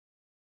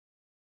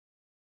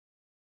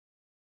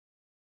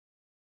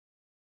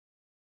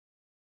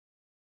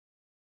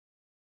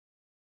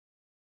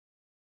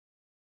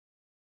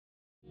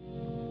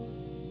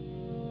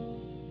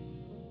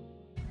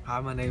Hi,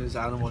 my name is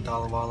Adam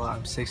Odalawala.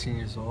 I'm 16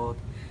 years old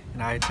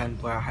and I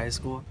attend Blair High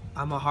School.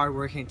 I'm a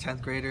hardworking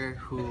 10th grader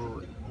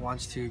who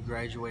wants to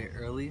graduate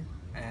early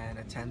and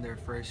attend their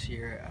first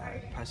year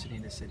at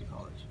Pasadena City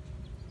College.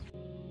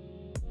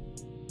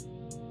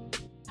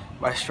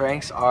 My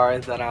strengths are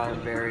that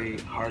I'm very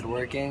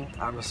hardworking,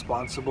 I'm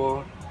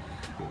responsible,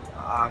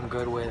 I'm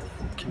good with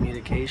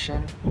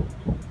communication,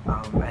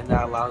 and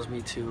that allows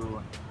me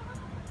to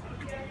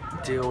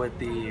deal with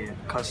the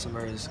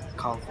customers'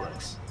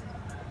 conflicts.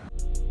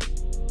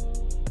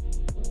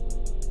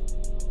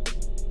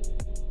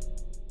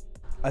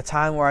 A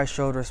time where I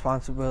showed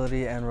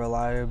responsibility and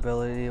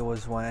reliability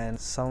was when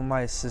some of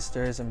my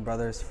sisters and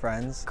brothers'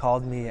 friends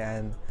called me,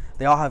 and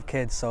they all have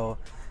kids, so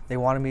they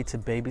wanted me to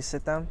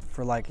babysit them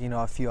for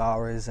a few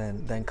hours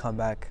and then come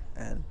back,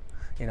 and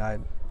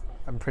I'm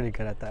pretty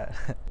good at that.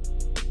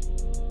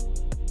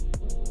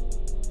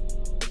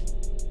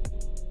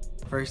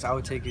 First, I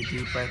would take a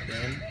deep breath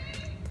in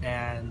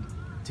and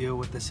deal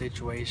with the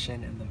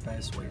situation in the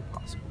best way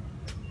possible.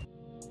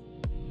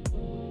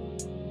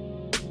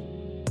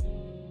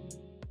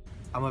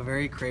 I'm a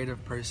very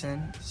creative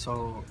person,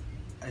 so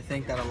I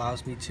think that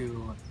allows me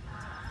to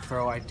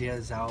throw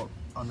ideas out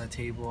on the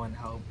table and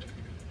help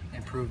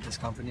improve this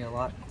company a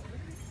lot.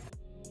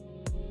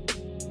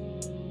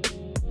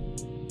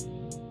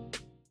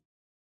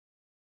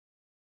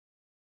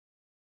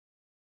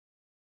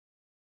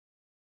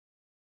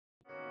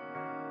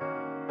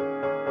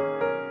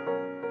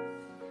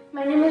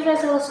 My name is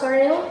Reza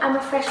Osorio. I'm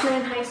a freshman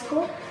in high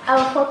school. I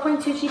have a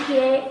 4.2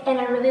 GPA and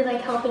I really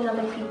like helping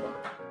other people.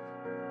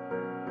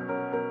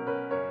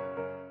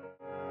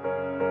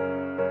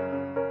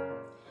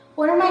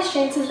 One of my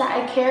strengths is that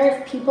I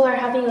care if people are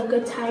having a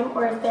good time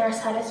or if they are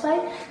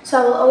satisfied, so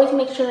I will always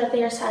make sure that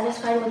they are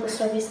satisfied with the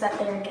service that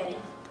they are getting.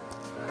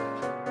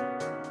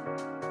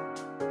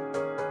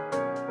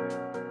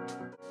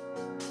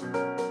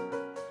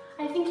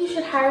 I think you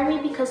should hire me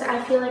because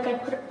I feel like I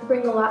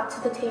bring a lot to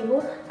the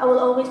table. I will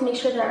always make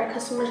sure that our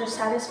customers are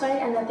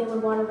satisfied and that they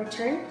would want to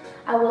return.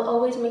 I will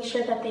always make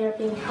sure that they are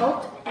being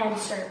helped and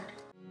served.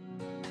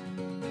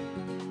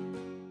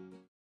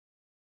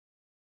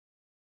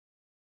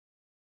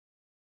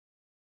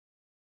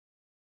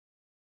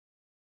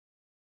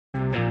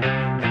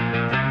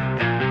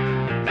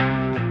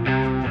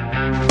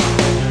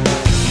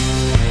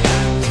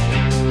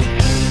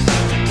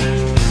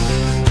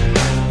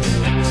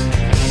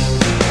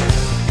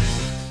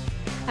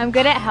 I'm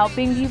good at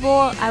helping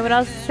people. I would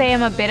also say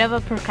I'm a bit of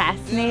a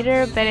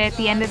procrastinator, but at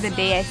the end of the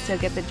day, I still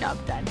get the job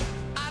done.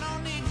 I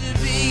don't need to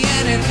be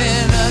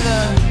anything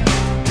other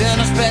than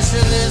a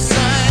specialist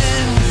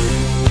son.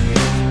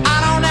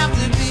 I don't have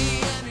to be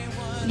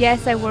anyone.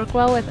 Yes, I work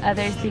well with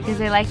others because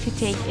I like to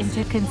take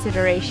into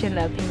consideration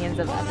the opinions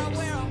of others.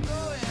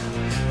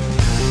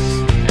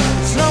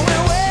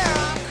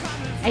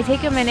 I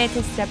take a minute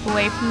to step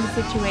away from the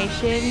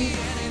situation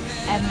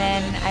and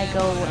then I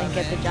go and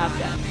get the job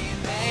done.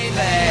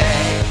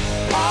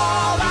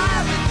 All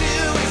I would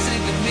do is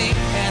think of me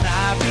and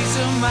I peace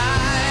of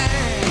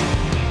mind.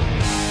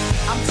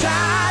 I'm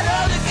tired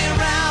of looking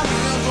around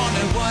and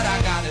wondering what I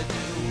gotta do.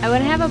 I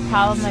wouldn't have a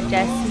problem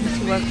adjusting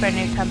to work for a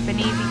new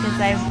company because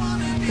I'm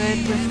good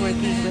with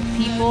working with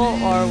people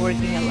or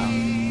working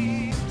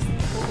alone.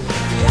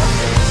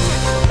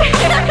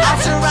 I'm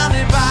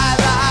surrounded by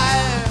life.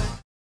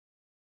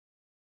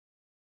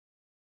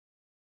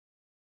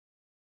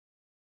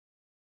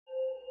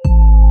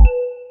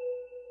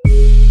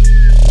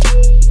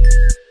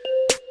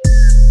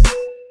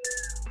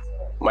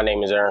 My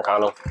name is Aaron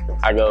Connell.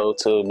 I go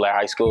to Blair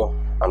High School.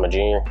 I'm a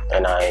junior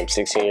and I'm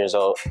 16 years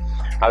old.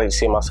 I like to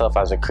see myself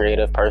as a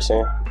creative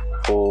person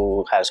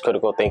who has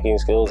critical thinking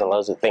skills and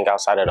loves to think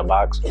outside of the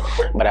box.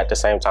 But at the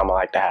same time, I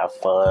like to have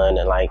fun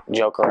and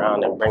joke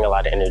around and bring a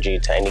lot of energy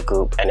to any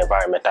group and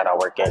environment that I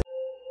work in.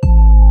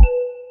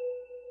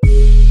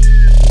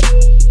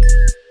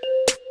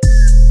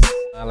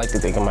 I like to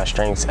think of my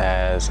strengths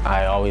as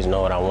I always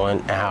know what I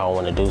want and how I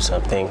want to do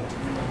something,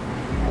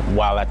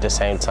 while at the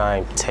same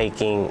time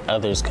taking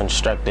others'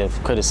 constructive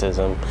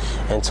criticism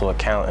into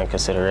account and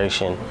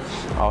consideration.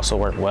 I also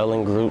work well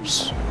in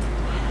groups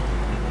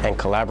and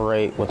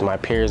collaborate with my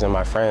peers and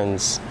my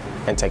friends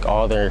and take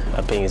all their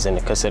opinions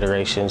into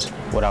considerations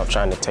without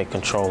trying to take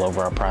control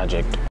over our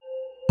project.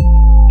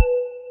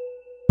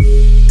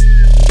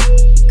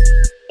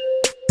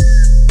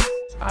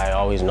 I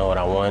always know what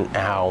I want and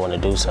how I want to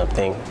do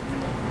something,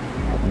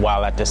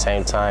 while at the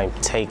same time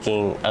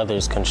taking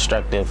others'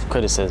 constructive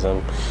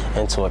criticism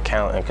into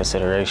account and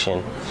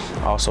consideration.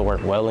 I also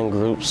work well in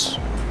groups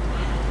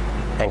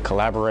and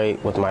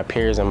collaborate with my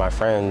peers and my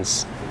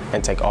friends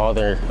and take all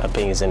their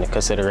opinions into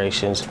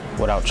considerations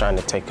without trying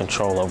to take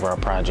control over our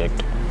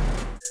project.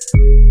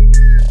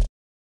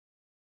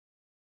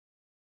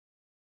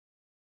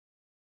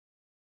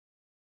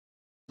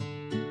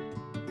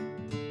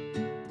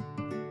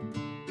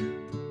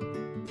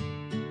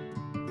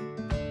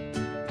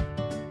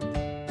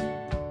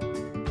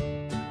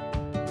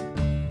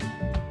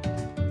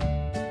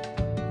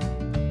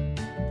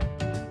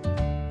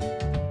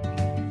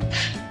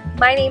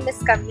 My name is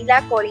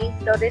Camila Corín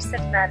Flores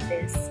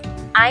Hernandez.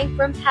 I'm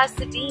from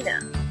Pasadena.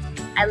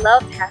 I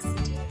love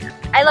Pasadena.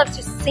 I love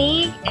to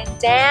sing and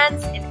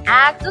dance and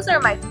act. Those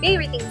are my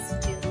favorite things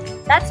to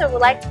do. That's why I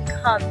would like to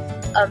become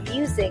a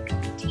music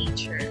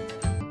teacher.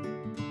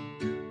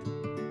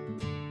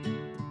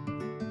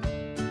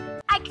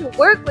 I can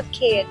work with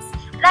kids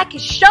and I can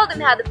show them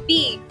how to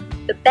be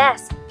the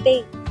best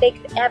they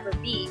could ever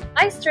be.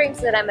 My strength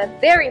is that I'm a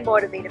very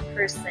motivated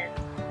person.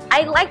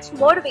 I like to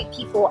motivate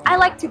people. I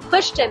like to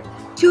push them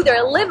to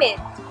their limit,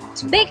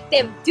 to make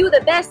them do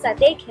the best that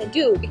they can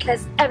do,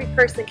 because every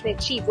person can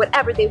achieve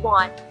whatever they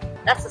want.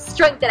 That's the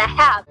strength that I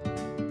have.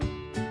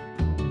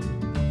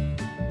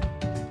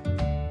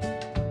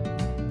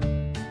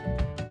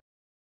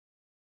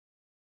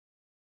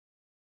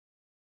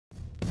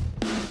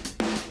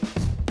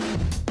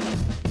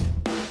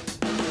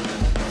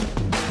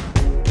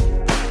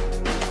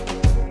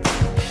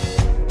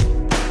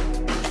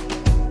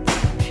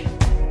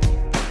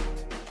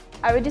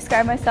 I would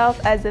describe myself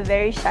as a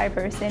very shy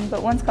person,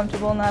 but once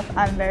comfortable enough,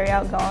 I'm very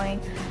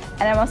outgoing,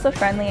 and I'm also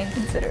friendly and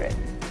considerate.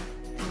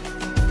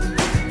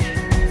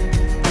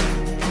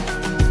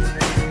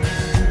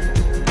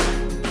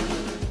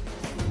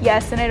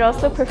 Yes, and I'd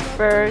also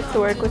prefer to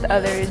work with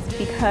others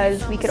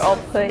because we could all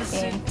put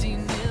in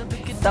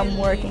some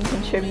work and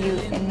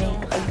contribute and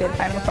make a good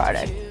final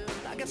product.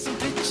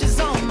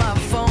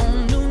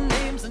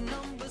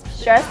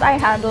 Stress I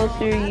handle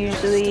through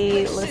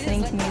usually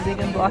listening to music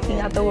and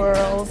blocking out the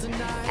world,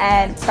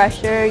 and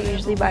pressure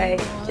usually by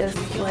just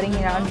letting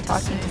it out and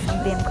talking to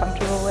somebody I'm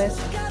comfortable with.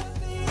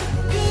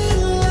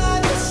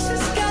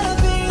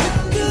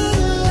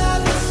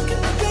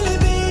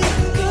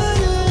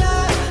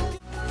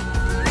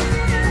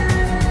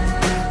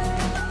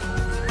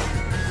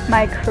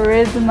 My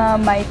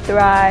charisma, my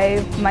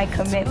thrive, my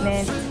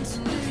commitment,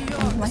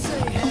 and my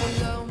smile.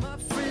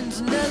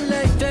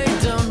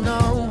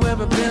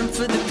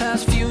 For the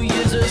past few